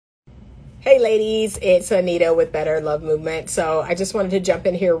Hey ladies, it's Anita with Better Love Movement. So I just wanted to jump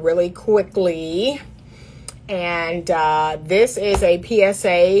in here really quickly. And this is a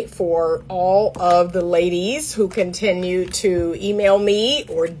PSA for all of the ladies who continue to email me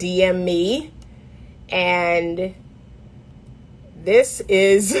or DM me. And this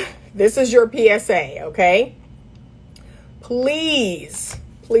is your PSA, okay? Please,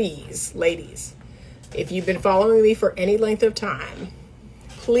 ladies, if you've been following me for any length of time,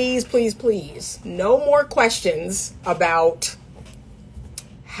 please, no more questions about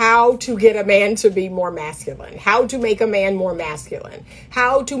how to get a man to be more masculine, how to make a man more masculine,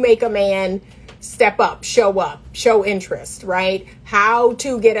 how to make a man step up, show interest, right? How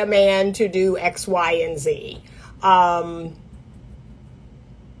to get a man to do X, Y, and Z.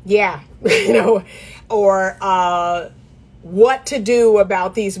 Or what to do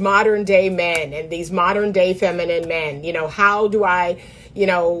about these modern day men and these modern day feminine men. How do I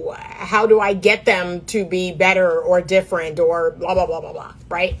get them to be better or different or blah, blah, blah, blah, blah,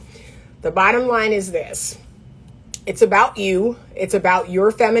 right? The bottom line is this. It's about you. It's about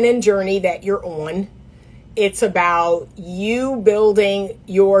your feminine journey that you're on. It's about you building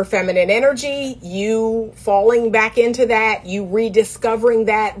your feminine energy, you falling back into that, you rediscovering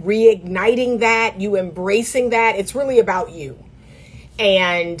that, reigniting that, you embracing that. It's really about you.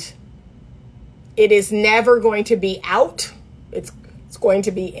 And it is never going to be out. It's going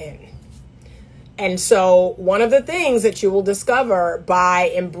to be in. And so one of the things that you will discover by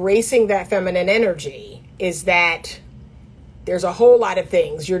embracing that feminine energy is that there's a whole lot of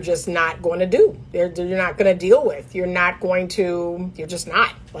things you're just not going to do. You're not going to deal with. You're just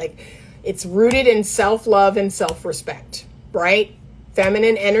not. Like, it's rooted in self-love and self-respect, right?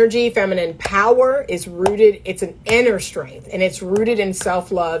 Feminine energy, feminine power is rooted, it's an inner strength, and it's rooted in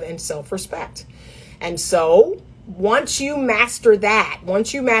self-love and self-respect. And so once you master that,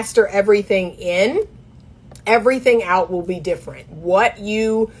 once you master everything in, everything out will be different. What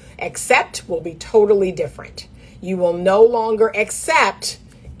you accept will be totally different. You will no longer accept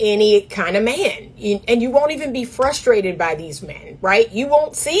any kind of man. And you won't even be frustrated by these men, right? You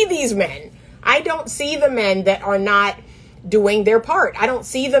won't see these men. I don't see the men that are not doing their part. I don't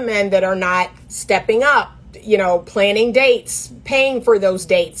see the men that are not stepping up, planning dates, paying for those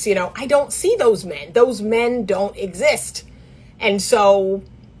dates. I don't see those men. Those men don't exist. And so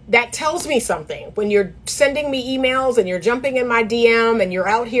that tells me something. When you're sending me emails and you're jumping in my DM and you're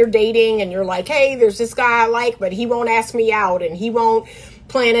out here dating and you're like, hey, there's this guy I like, but he won't ask me out and he won't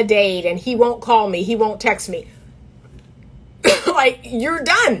plan a date and he won't call me, he won't text me. Like, you're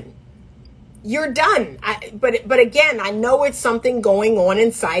done. You're done. But again, I know it's something going on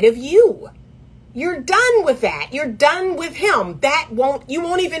inside of you. You're done with that. You're done with him. You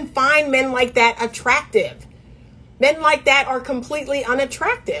won't even find men like that attractive. Men like that are completely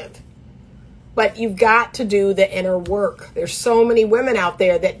unattractive. But you've got to do the inner work. There's so many women out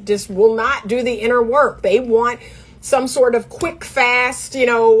there that just will not do the inner work. They want some sort of quick, fast,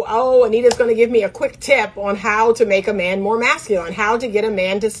 Anita's going to give me a quick tip on how to make a man more masculine, how to get a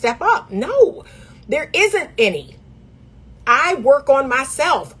man to step up. No, there isn't any. I work on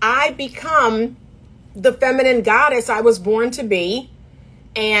myself. I become the feminine goddess I was born to be.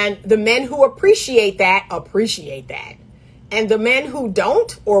 And the men who appreciate that. And the men who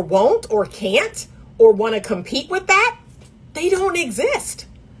don't or won't or can't or want to compete with that, they don't exist.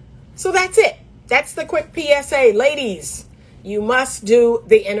 So that's it. That's the quick PSA. Ladies, you must do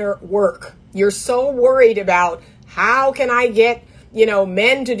the inner work. You're so worried about how can I get,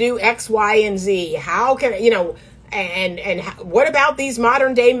 men to do X, Y, and Z? How can, and what about these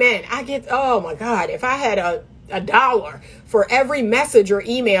modern day men? Oh my God, if I had a $1 for every message or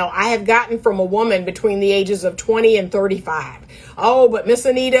email I have gotten from a woman between the ages of 20 and 35. Oh, but Miss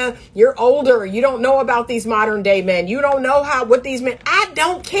Anita, you're older. You don't know about these modern day men. You don't know what these men, I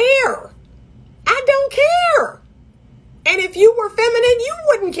don't care. And if you were feminine, you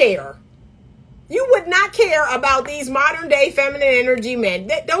wouldn't care. You would not care about these modern day feminine energy men.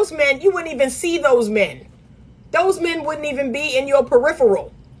 Those men, you wouldn't even see those men. Those men wouldn't even be in your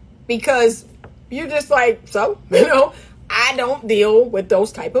peripheral because you're just like, I don't deal with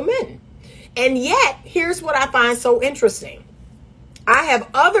those type of men. And yet, here's what I find so interesting. I have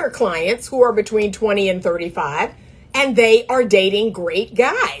other clients who are between 20 and 35, and they are dating great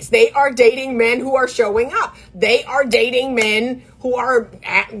guys. They are dating men who are showing up. They are dating men who are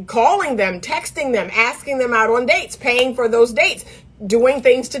calling them, texting them, asking them out on dates, paying for those dates, doing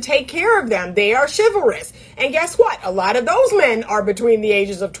things to take care of them. They are chivalrous. And guess what? A lot of those men are between the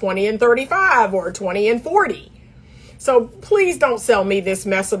ages of 20 and 35 or 20 and 40. So please don't sell me this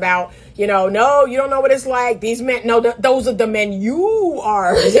mess about, No, you don't know what it's like. These men, no, those are the men you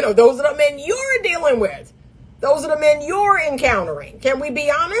are, those are the men you're dealing with. Those are the men you're encountering. Can we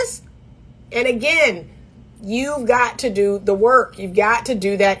be honest? And again, you've got to do the work. You've got to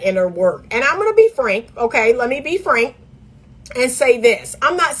do that inner work. And I'm going to be frank. Okay, let me be frank and say this.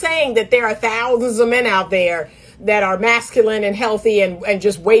 I'm not saying that there are thousands of men out there that are masculine and healthy and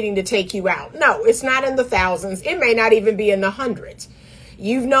just waiting to take you out. No, it's not in the thousands. It may not even be in the hundreds.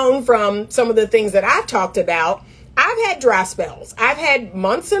 You've known from some of the things that I've talked about, I've had dry spells. I've had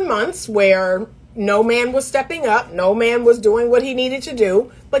months and months where no man was stepping up. No man was doing what he needed to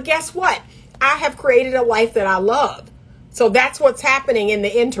do. But guess what? I have created a life that I love. So that's what's happening in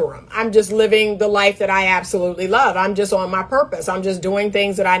the interim. I'm just living the life that I absolutely love. I'm just on my purpose. I'm just doing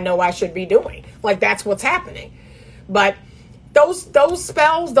things that I know I should be doing. Like, that's what's happening. But those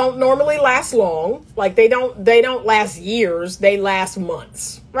spells don't normally last long. Like, they don't last years. They last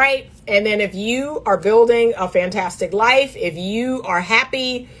months, right? And then if you are building a fantastic life, if you are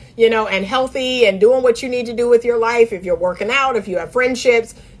happy, and healthy and doing what you need to do with your life, if you're working out, if you have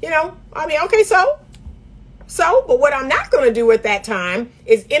friendships, okay, but what I'm not going to do at that time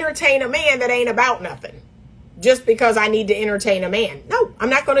is entertain a man that ain't about nothing just because I need to entertain a man. No, I'm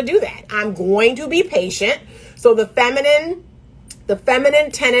not going to do that. I'm going to be patient. So the feminine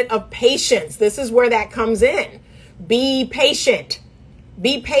tenet of patience, this is where that comes in. Be patient.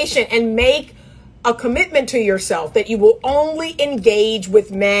 Be patient and make a commitment to yourself that you will only engage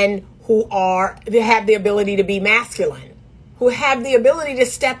with men who have the ability to be masculine, who have the ability to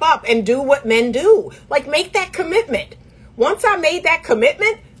step up and do what men do. Like, make that commitment. Once I made that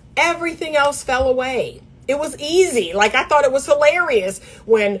commitment, everything else fell away. It was easy. Like, I thought it was hilarious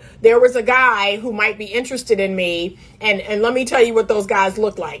when there was a guy who might be interested in me. And let me tell you what those guys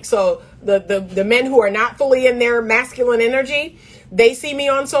look like. So the men who are not fully in their masculine energy, they see me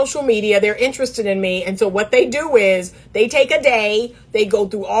on social media. They're interested in me. And so what they do is they take a day. They go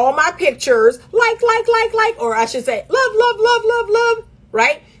through all my pictures, or I should say, love,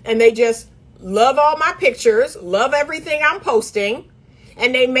 right? And they just love all my pictures, love everything I'm posting.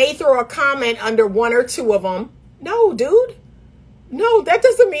 And they may throw a comment under one or two of them. No, dude. No, that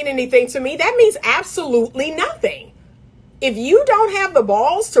doesn't mean anything to me. That means absolutely nothing. If you don't have the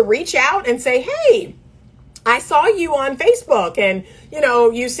balls to reach out and say, hey, I saw you on Facebook and,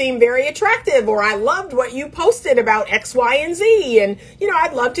 you seem very attractive, or I loved what you posted about X, Y, and Z. And,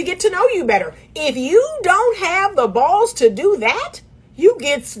 I'd love to get to know you better. If you don't have the balls to do that, you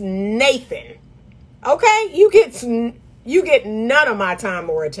get Nathan. Okay? You get none of my time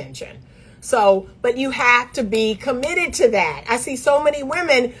or attention. So, but you have to be committed to that. I see so many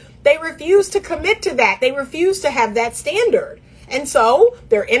women, they refuse to commit to that. They refuse to have that standard. And so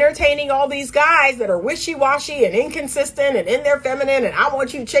they're entertaining all these guys that are wishy-washy and inconsistent and in their feminine. And I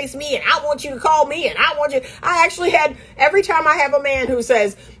want you to chase me and I want you to call me and I actually had, every time I have a man who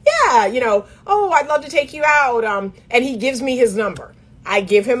says, yeah, oh, I'd love to take you out. And he gives me his number. I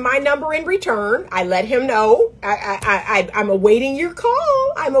give him my number in return. I let him know I'm awaiting your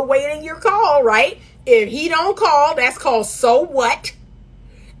call. I'm awaiting your call, right? If he don't call, that's called so what?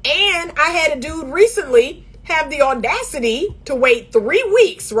 And I had a dude recently have the audacity to wait 3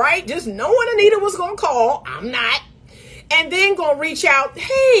 weeks, right? Just knowing Anita was going to call. I'm not. And then going to reach out.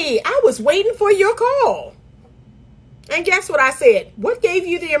 Hey, I was waiting for your call. And guess what I said? What gave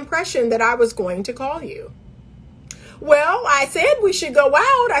you the impression that I was going to call you? Well, I said we should go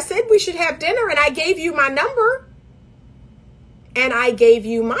out. I said we should have dinner, and I gave you my number. And I gave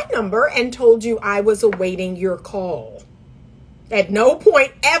you my number and told you I was awaiting your call. At no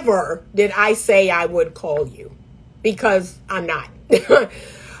point ever did I say I would call you, because I'm not.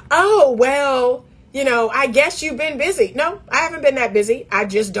 Oh, well, I guess you've been busy. No, I haven't been that busy. I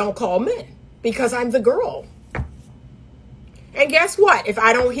just don't call men because I'm the girl. And guess what? If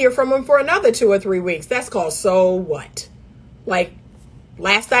I don't hear from them for another 2 or 3 weeks, that's called so what? Like,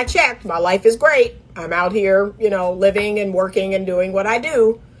 last I checked, my life is great. I'm out here, living and working and doing what I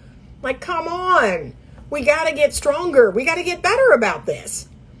do. Like, come on. We got to get stronger. We got to get better about this.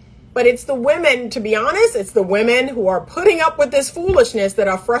 But it's the women, to be honest, it's the women who are putting up with this foolishness that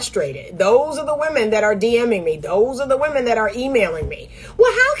are frustrated. Those are the women that are DMing me. Those are the women that are emailing me.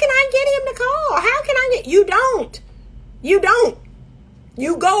 Well, how can I get him to call? How can I get... You don't. You don't.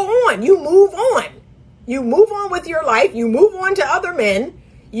 You go on. You move on. You move on with your life. You move on to other men.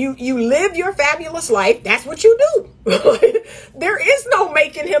 You live your fabulous life. That's what you do. There is no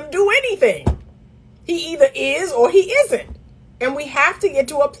making him do anything. He either is or he isn't. And we have to get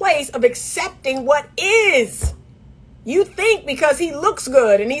to a place of accepting what is. You think because he looks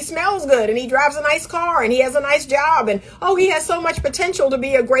good and he smells good and he drives a nice car and he has a nice job and, oh, he has so much potential to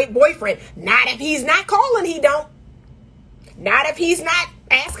be a great boyfriend. Not if he's not calling, he don't. Not if he's not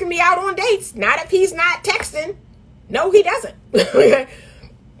asking me out on dates. Not if he's not texting. No, he doesn't.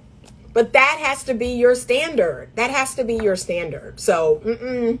 But that has to be your standard. That has to be your standard. So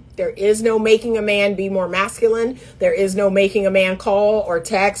there is no making a man be more masculine. There is no making a man call or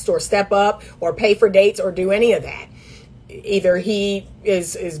text or step up or pay for dates or do any of that. Either he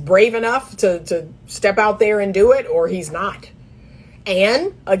is brave enough to step out there and do it, or he's not.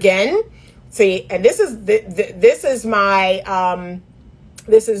 And again, see, and this is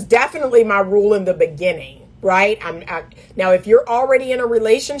definitely my rule in the beginning. Right? Now, if you're already in a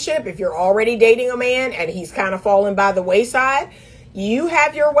relationship, if you're already dating a man and he's kind of fallen by the wayside, you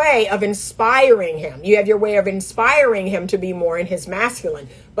have your way of inspiring him. You have your way of inspiring him to be more in his masculine,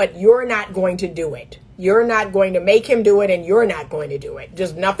 but you're not going to do it. You're not going to make him do it, and you're not going to do it.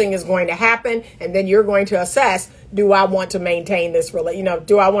 Just nothing is going to happen. And then you're going to assess, do I want to maintain this,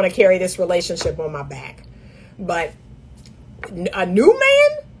 do I want to carry this relationship on my back? But a new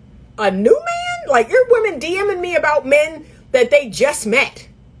man, like, your women DMing me about men that they just met.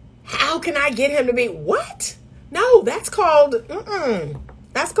 How can I get him to be what? No, that's called no.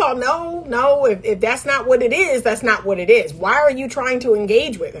 If that's not what it is, that's not what it is. Why are you trying to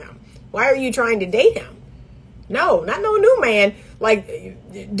engage with him? Why are you trying to date him? No, not no new man. Like,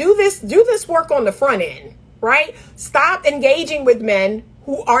 do this work on the front end, right? Stop engaging with men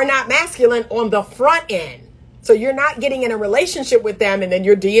who are not masculine on the front end. So you're not getting in a relationship with them and then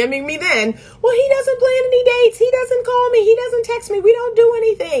you're DMing me then. Well, he doesn't plan any dates. He doesn't call me. He doesn't text me. We don't do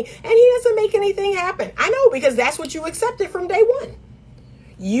anything. And he doesn't make anything happen. I know, because that's what you accepted from day one.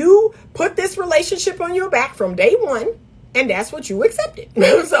 You put this relationship on your back from day one, and that's what you accepted.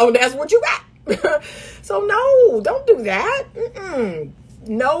 So that's what you got. So no, don't do that.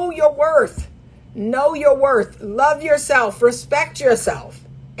 Know your worth. Know your worth. Love yourself. Respect yourself.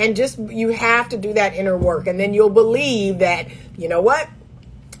 And you have to do that inner work. And then you'll believe that, you know what?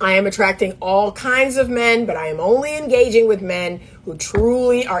 I am attracting all kinds of men, but I am only engaging with men who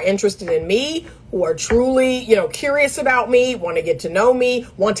truly are interested in me, who are truly, curious about me, want to get to know me,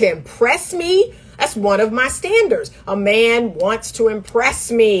 want to impress me. That's one of my standards. A man wants to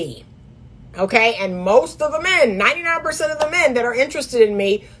impress me. Okay. And most of the men, 99% of the men that are interested in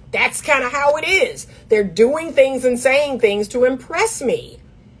me, that's kind of how it is. They're doing things and saying things to impress me.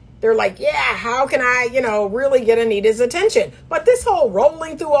 They're like, yeah, how can I, really get Anita's attention? But this whole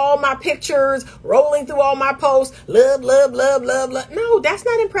rolling through all my pictures, rolling through all my posts, love, love, love, love, love. No, that's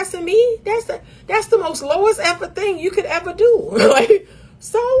not impressing me. That's the most lowest effort thing you could ever do.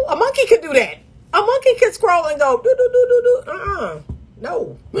 So a monkey could do that. A monkey could scroll and go, do, do, do, do, do.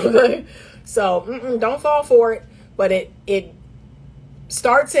 No. So don't fall for it. But it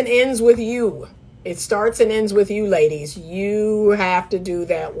starts and ends with you. It starts and ends with you, ladies. You have to do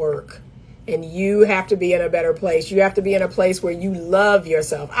that work, and you have to be in a better place. You have to be in a place where you love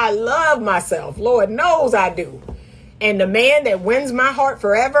yourself. I love myself. Lord knows I do. And the man that wins my heart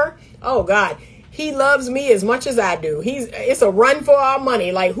forever, oh God, he loves me as much as I do. It's a run for our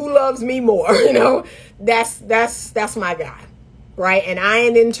money. Like, who loves me more? That's my guy. Right. And I,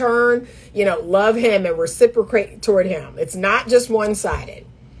 in turn, love him and reciprocate toward him. It's not just one-sided,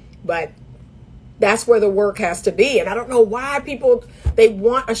 but that's where the work has to be. And I don't know why people, they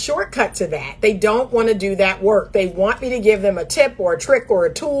want a shortcut to that. They don't want to do that work. They want me to give them a tip or a trick or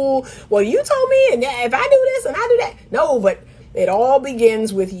a tool. Well, you told me, and if I do this and I do that. No, but it all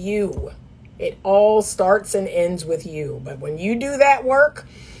begins with you. It all starts and ends with you. But when you do that work,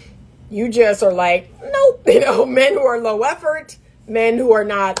 you just are like, nope. Men who are low effort, men who are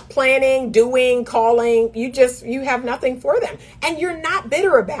not planning, doing, calling, you have nothing for them. And you're not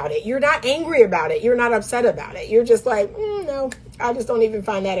bitter about it. You're not angry about it. You're not upset about it. You're just like, no, I just don't even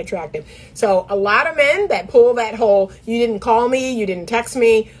find that attractive. So a lot of men that pull that whole, you didn't call me, you didn't text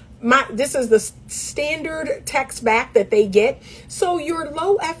me. This is the standard text back that they get. So your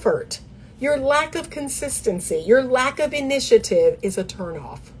low effort, your lack of consistency, your lack of initiative is a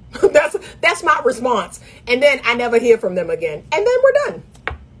turnoff. That's my response. And then I never hear from them again. And then we're done.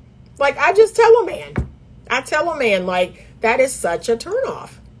 Like, I just tell a man, like, that is such a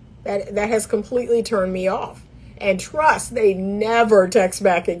turnoff. That has completely turned me off. And trust, they never text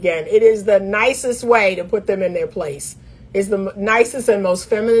back again. It is the nicest way to put them in their place. It's the nicest and most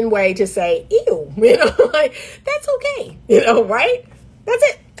feminine way to say, ew, like, that's okay, right? That's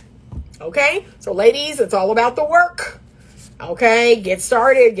it. Okay. So ladies, it's all about the work. Okay, get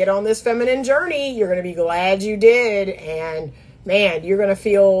started, get on this feminine journey. You're going to be glad you did. And man, you're going to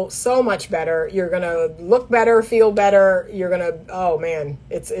feel so much better. You're going to look better, feel better. You're going to, oh man,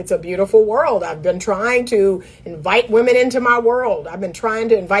 it's a beautiful world. I've been trying to invite women into my world. I've been trying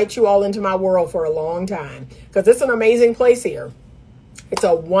to invite you all into my world for a long time because it's an amazing place here. It's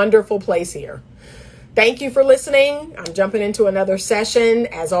a wonderful place here. Thank you for listening. I'm jumping into another session.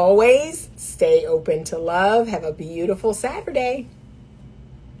 As always, stay open to love. Have a beautiful Saturday.